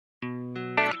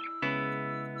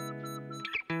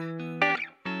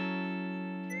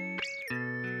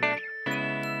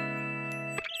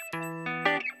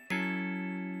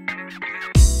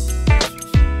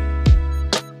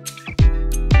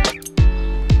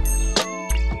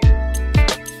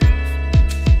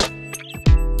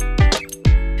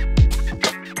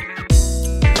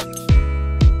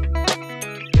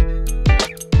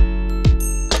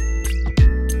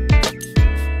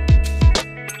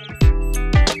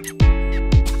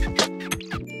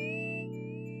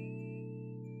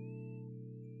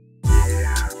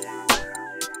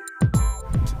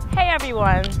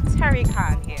everyone, Terri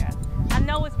Cann here. I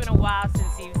know it's been a while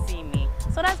since you've seen me,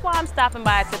 so that's why I'm stopping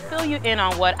by to fill you in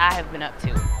on what I have been up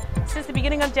to. Since the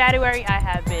beginning of January, I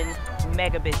have been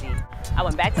mega busy. I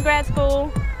went back to grad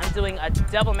school. I'm doing a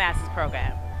double master's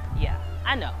program. Yeah,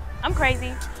 I know, I'm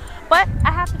crazy, but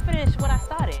I have to finish what I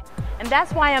started. And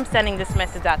that's why I'm sending this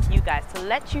message out to you guys, to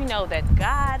let you know that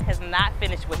God has not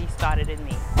finished what He started in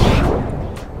me.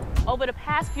 Over the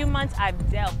past few months, I've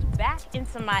delved back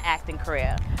into my acting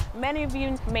career. Many of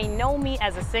you may know me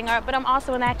as a singer, but I'm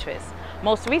also an actress.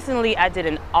 Most recently, I did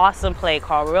an awesome play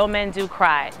called Real Men Do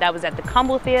Cry that was at the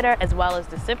Cumble Theater as well as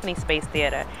the Symphony Space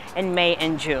Theater in May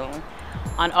and June.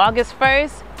 On August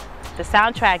 1st, the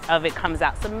soundtrack of it comes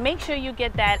out, so make sure you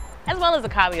get that as well as a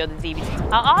copy of the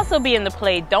DVD. I'll also be in the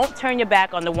play Don't Turn Your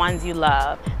Back on the Ones You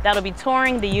Love. That'll be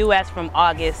touring the US from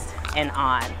August and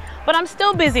on. But I'm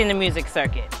still busy in the music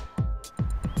circuit.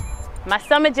 My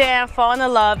summer jam, Falling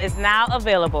in Love, is now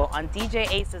available on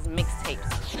DJ Ace's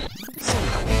mixtapes.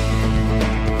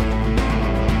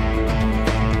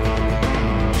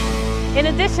 In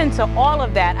addition to all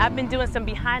of that, I've been doing some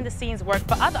behind-the-scenes work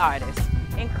for other artists,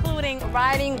 including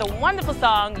writing the wonderful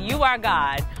song You Are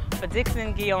God for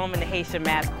Dickson, Guillaume, and the Haitian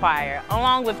Mass Choir,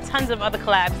 along with tons of other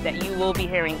collabs that you will be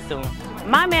hearing soon.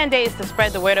 My mandate is to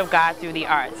spread the word of God through the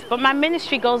arts, but my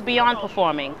ministry goes beyond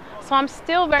performing. So I'm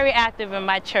still very active in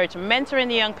my church, mentoring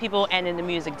the young people and in the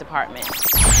music department.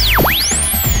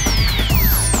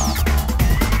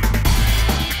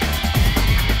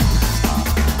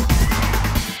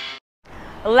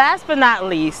 Last but not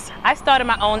least, I started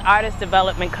my own artist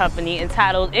development company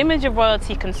entitled Image of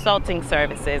Royalty Consulting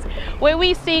Services, where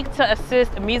we seek to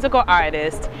assist musical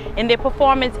artists in their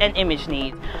performance and image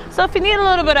needs. So if you need a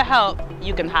little bit of help,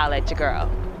 you can holler at your girl.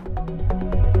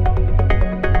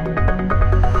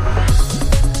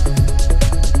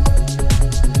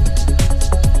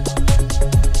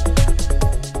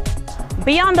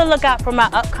 Be on the lookout for my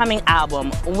upcoming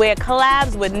album, where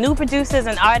collabs with new producers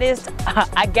and artists,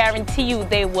 I guarantee you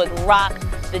they would rock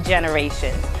the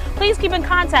generation. Please keep in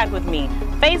contact with me.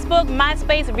 Facebook,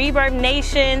 MySpace, Reverb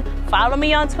Nation, follow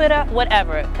me on Twitter,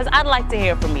 whatever, because I'd like to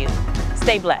hear from you.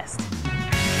 Stay blessed.